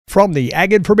From the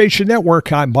Ag Information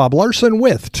Network, I'm Bob Larson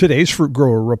with today's Fruit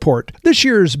Grower Report. This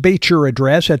year's Bait Your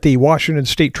Address at the Washington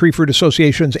State Tree Fruit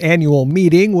Association's annual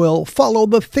meeting will follow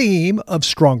the theme of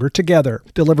Stronger Together.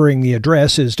 Delivering the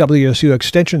address is WSU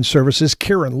Extension Services'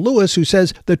 Karen Lewis, who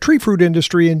says the tree fruit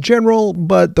industry in general,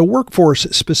 but the workforce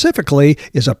specifically,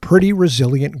 is a pretty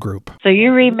resilient group. So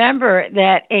you remember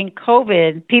that in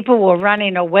COVID, people were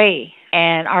running away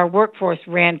and our workforce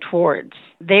ran towards.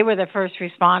 They were the first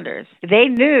responders. They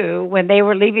knew when they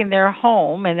were leaving their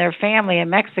home and their family in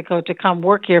Mexico to come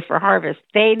work here for harvest,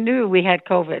 they knew we had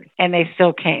COVID, and they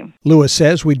still came. Lewis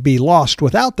says we'd be lost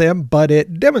without them, but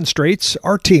it demonstrates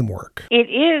our teamwork.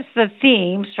 It is the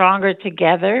theme, Stronger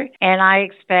Together, and I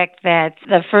expect that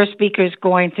the first speaker is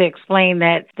going to explain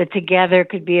that the together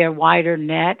could be a wider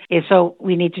net. So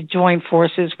we need to join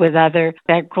forces with other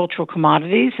agricultural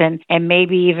commodities and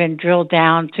maybe even drill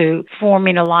down to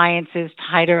forming alliances,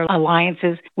 tighter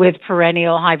alliances with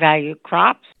perennial high-value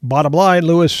crops. Bottom line,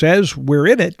 Lewis says we're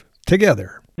in it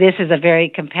together. This is a very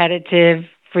competitive,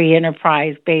 free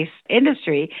enterprise-based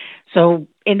industry, so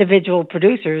individual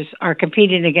producers are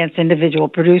competing against individual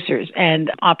producers and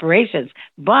operations,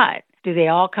 but do they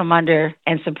all come under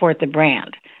and support the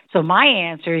brand? So my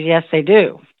answer is yes, they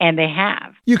do, and they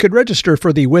have. You can register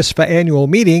for the WISFA annual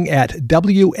meeting at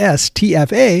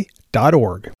WSTFA.org.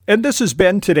 And this has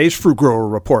been today's Fruit Grower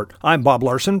Report. I'm Bob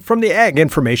Larson from the Ag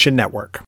Information Network.